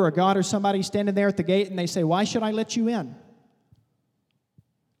Peter or God or somebody standing there at the gate and they say, why should I let you in?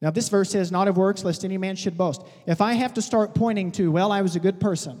 Now this verse says, not of works, lest any man should boast. If I have to start pointing to, well, I was a good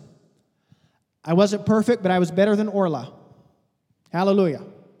person. I wasn't perfect, but I was better than Orla. Hallelujah.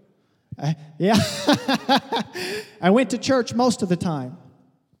 Yeah. I went to church most of the time.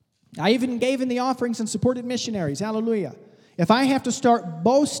 I even gave in the offerings and supported missionaries. Hallelujah. If I have to start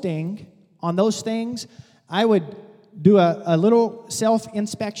boasting on those things, I would do a little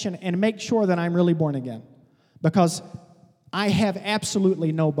self-inspection and make sure that I'm really born again. Because I have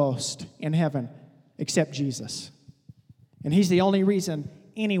absolutely no boast in heaven except Jesus. And He's the only reason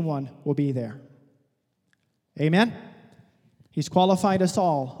anyone will be there. Amen? He's qualified us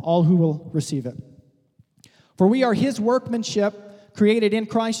all who will receive it. For we are His workmanship, created in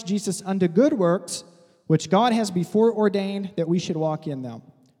Christ Jesus unto good works, which God has before ordained that we should walk in them.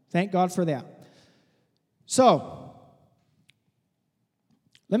 Thank God for that. So,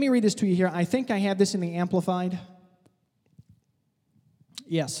 Let me read this to you here. I think I have this in the Amplified.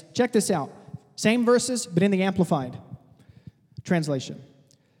 Yes, check this out. Same verses, but in the Amplified translation.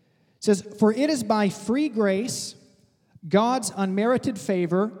 It says, "For it is by free grace, God's unmerited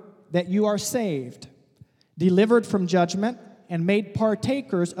favor, that you are saved, delivered from judgment, and made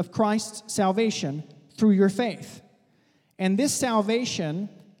partakers of Christ's salvation through your faith. And this salvation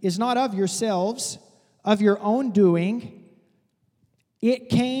is not of yourselves, of your own doing. It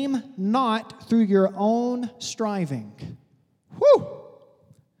came not through your own striving." Whew!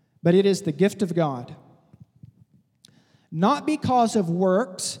 "But it is the gift of God. Not because of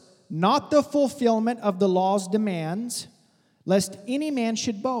works, not the fulfillment of the law's demands, lest any man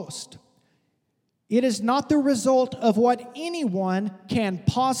should boast. It is not the result of what anyone can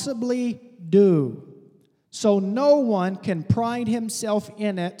possibly do. So no one can pride himself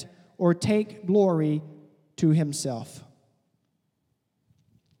in it or take glory to himself."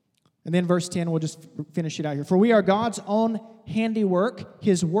 And then verse 10, we'll just finish it out here. "For we are God's own handiwork,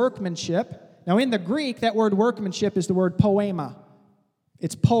 His workmanship." Now in the Greek, that word workmanship is the word poema.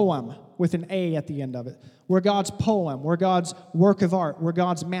 It's poem with an A at the end of it. We're God's poem. We're God's work of art. We're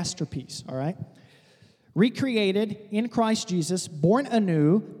God's masterpiece, all right? "Recreated in Christ Jesus, born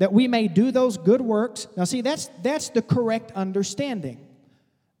anew, that we may do those good works." Now see, that's the correct understanding.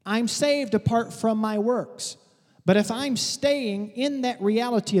 I'm saved apart from my works. But if I'm staying in that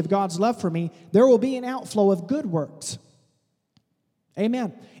reality of God's love for me, there will be an outflow of good works.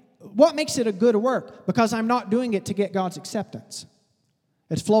 Amen. What makes it a good work? Because I'm not doing it to get God's acceptance.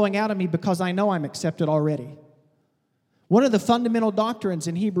 It's flowing out of me because I know I'm accepted already. One of the fundamental doctrines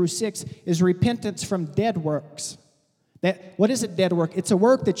in Hebrews 6 is repentance from dead works. What is a dead work? It's a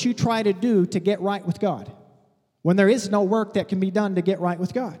work that you try to do to get right with God, when there is no work that can be done to get right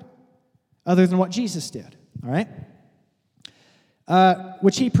with God, other than what Jesus did. All right?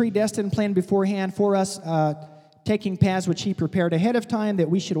 "Which He predestined and planned beforehand for us, taking paths which He prepared ahead of time, that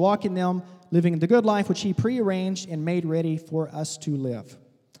we should walk in them, living the good life which He prearranged and made ready for us to live."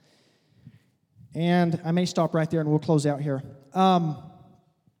 And I may stop right there and we'll close out here.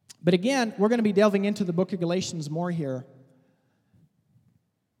 But again, we're going to be delving into the book of Galatians more here.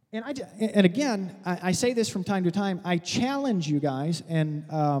 And again, I say this from time to time. I challenge you guys, and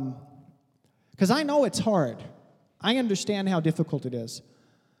because I know it's hard. I understand how difficult it is.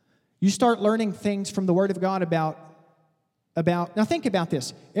 You start learning things from the Word of God about now think about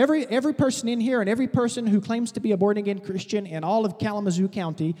this. Every person in here and every person who claims to be a born-again Christian in all of Kalamazoo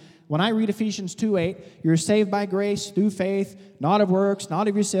County, when I read Ephesians 2:8, you're saved by grace through faith, not of works, not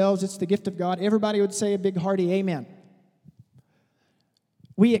of yourselves, it's the gift of God. Everybody would say a big hearty amen.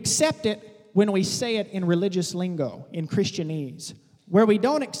 We accept it when we say it in religious lingo, in Christianese. Where we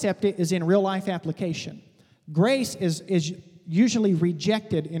don't accept it is in real-life application. Grace is usually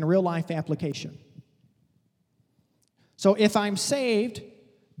rejected in real-life application. So if I'm saved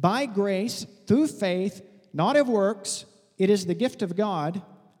by grace, through faith, not of works, it is the gift of God,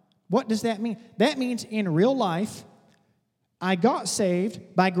 what does that mean? That means in real life, I got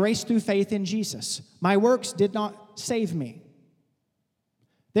saved by grace through faith in Jesus. My works did not save me.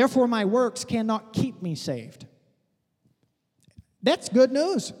 Therefore, my works cannot keep me saved. That's good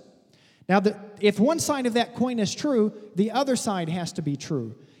news. Now, if one side of that coin is true, the other side has to be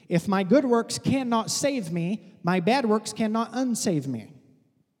true. If my good works cannot save me, my bad works cannot unsave me.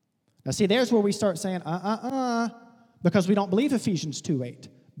 Now, see, there's where we start saying, because we don't believe Ephesians 2:8.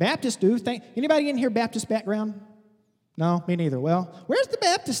 Baptists do. Anybody in here Baptist background? No, me neither. Well, where's the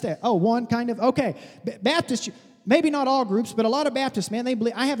Baptist at? Oh, one kind of. Okay, Baptist. Maybe not all groups, but a lot of Baptists, man, they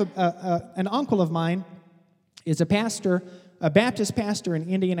believe. I have an uncle of mine is a pastor, a Baptist pastor in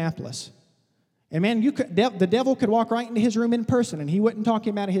Indianapolis. And man, the devil could walk right into his room in person, and he wouldn't talk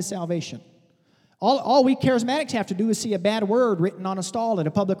him out of his salvation. All we charismatics have to do is see a bad word written on a stall at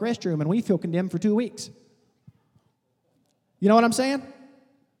a public restroom, and we feel condemned for 2 weeks. You know what I'm saying?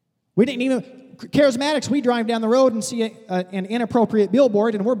 We didn't even, charismatics, we drive down the road and see an inappropriate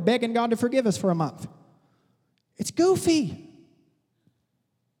billboard, and we're begging God to forgive us for a month. It's goofy.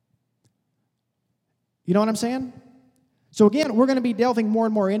 You know what I'm saying? So again, we're going to be delving more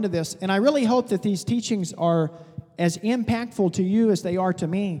and more into this, and I really hope that these teachings are as impactful to you as they are to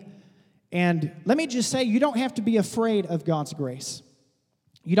me. And let me just say, you don't have to be afraid of God's grace.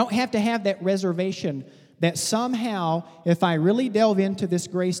 You don't have to have that reservation that somehow, if I really delve into this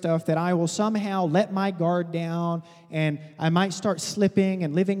grace stuff, that I will somehow let my guard down, and I might start slipping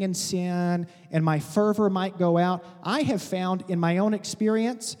and living in sin, and my fervor might go out. I have found in my own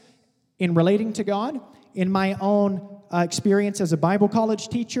experience in relating to God, in my own experience as a Bible college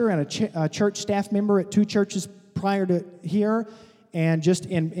teacher and a church staff member at 2 churches prior to here, and just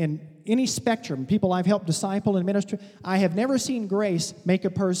in any spectrum, people I've helped disciple and minister, I have never seen grace make a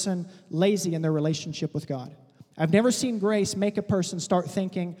person lazy in their relationship with God. I've never seen grace make a person start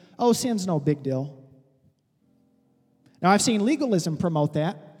thinking, oh, sin's no big deal. Now, I've seen legalism promote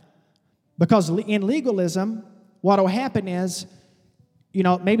that, because in legalism, what will happen is,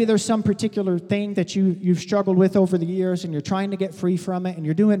 maybe there's some particular thing that you've struggled with over the years, and you're trying to get free from it, and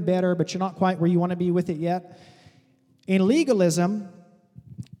you're doing better, but you're not quite where you want to be with it yet. In legalism,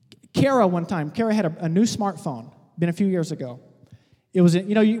 Kara had a new smartphone, been a few years ago. It was,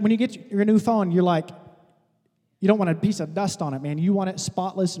 when you get your new phone, you're like, you don't want a piece of dust on it, man. You want it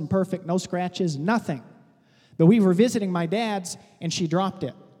spotless and perfect, no scratches, nothing. But we were visiting my dad's, and she dropped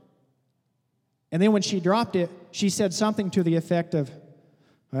it. And then when she dropped it, she said something to the effect of,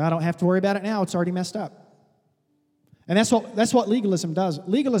 well, I don't have to worry about it now. It's already messed up. And that's what legalism does.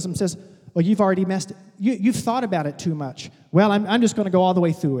 Legalism says, well, you've already messed it. You've thought about it too much. Well, I'm just going to go all the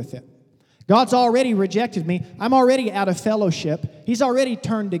way through with it. God's already rejected me. I'm already out of fellowship. He's already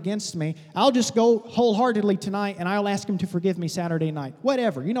turned against me. I'll just go wholeheartedly tonight, and I'll ask him to forgive me Saturday night.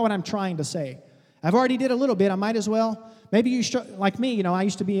 Whatever. You know what I'm trying to say. I've already did a little bit. I might as well. Maybe like me, I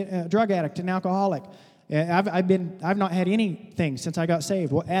used to be a drug addict and alcoholic. I've not had anything since I got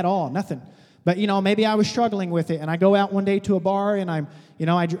saved at all, nothing. But maybe I was struggling with it, and I go out one day to a bar, and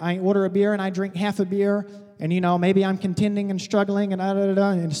I order a beer and I drink half a beer, and maybe I'm contending and struggling and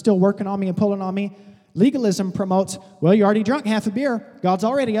and it's still working on me and pulling on me. Legalism promotes, well, you already drunk half a beer. God's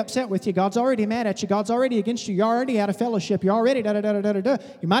already upset with you. God's already mad at you. God's already against you. You're already out of fellowship. You're already da-da-da-da-da-da.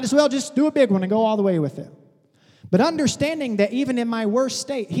 You might as well just do a big one and go all the way with it. But understanding that even in my worst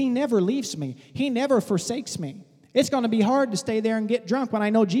state, He never leaves me. He never forsakes me. It's going to be hard to stay there and get drunk when I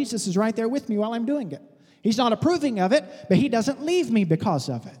know Jesus is right there with me while I'm doing it. He's not approving of it, but He doesn't leave me because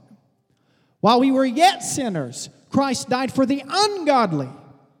of it. While we were yet sinners, Christ died for the ungodly.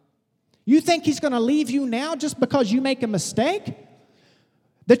 You think He's going to leave you now just because you make a mistake?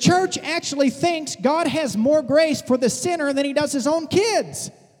 The church actually thinks God has more grace for the sinner than He does His own kids.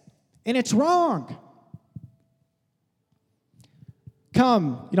 And it's wrong.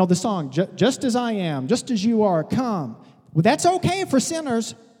 Come, the song, just as I am, just as you are, come. Well, that's okay for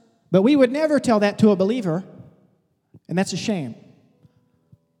sinners, but we would never tell that to a believer, and that's a shame.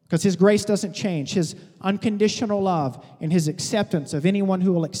 Because His grace doesn't change. His unconditional love and His acceptance of anyone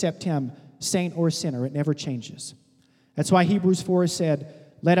who will accept Him, saint or sinner, it never changes. That's why Hebrews 4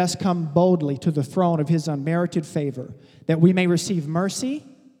 said, let us come boldly to the throne of His unmerited favor, that we may receive mercy.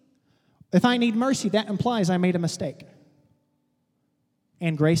 If I need mercy, that implies I made a mistake.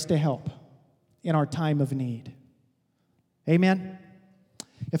 And grace to help in our time of need. Amen?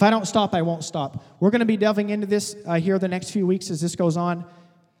 If I don't stop, I won't stop. We're going to be delving into this here the next few weeks as this goes on.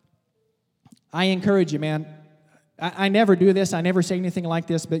 I encourage you, man. I never do this. I never say anything like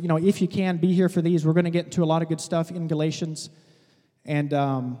this. But, if you can, be here for these. We're going to get into a lot of good stuff in Galatians. And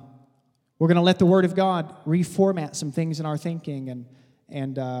we're going to let the Word of God reformat some things in our thinking.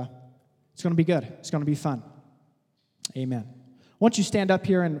 And it's going to be good. It's going to be fun. Amen. Why don't you stand up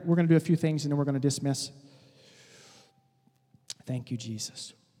here, and we're going to do a few things, and then we're going to dismiss. Thank you,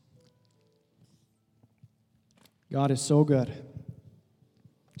 Jesus. God is so good.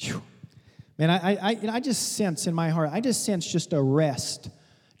 Whew. Man, I just sense in my heart, I just sense just a rest,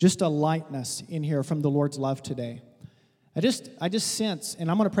 just a lightness in here from the Lord's love today. I just sense,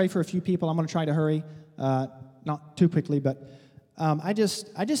 and I'm going to pray for a few people. I'm going to try to hurry, not too quickly, but I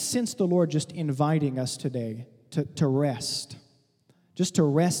just sense the Lord just inviting us today to rest. Just to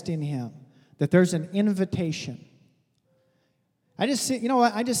rest in Him, that there's an invitation. I just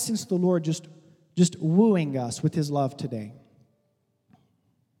sense the Lord just wooing us with His love today.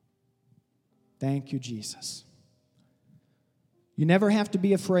 Thank you, Jesus. You never have to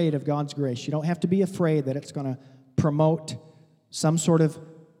be afraid of God's grace. You don't have to be afraid that it's going to promote some sort of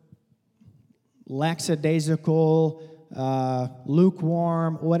lackadaisical,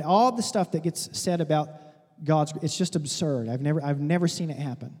 lukewarm, all the stuff that gets said about God's, it's just absurd. I've never seen it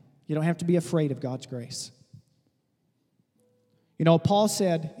happen. You don't have to be afraid of God's grace. Paul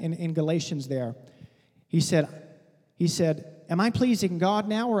said in Galatians there, he said, am I pleasing God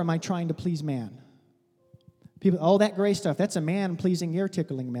now, or am I trying to please man? People, that grace stuff, that's a man-pleasing,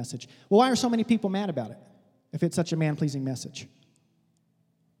 ear-tickling message. Well, why are so many people mad about it if it's such a man-pleasing message?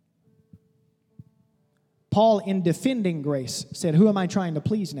 Paul, in defending grace, said, who am I trying to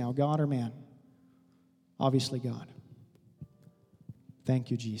please now, God or man? Obviously, God.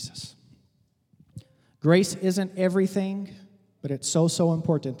 Thank you, Jesus. Grace isn't everything, but it's so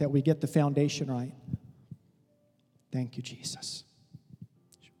important that we get the foundation right. Thank you, Jesus.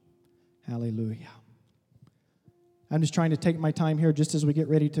 Hallelujah. I'm just trying to take my time here just as we get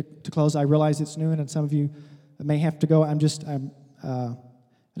ready to close. I realize it's noon, and some of you may have to go. I just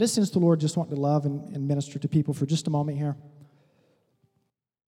sense the Lord just wanting to love and minister to people for just a moment here.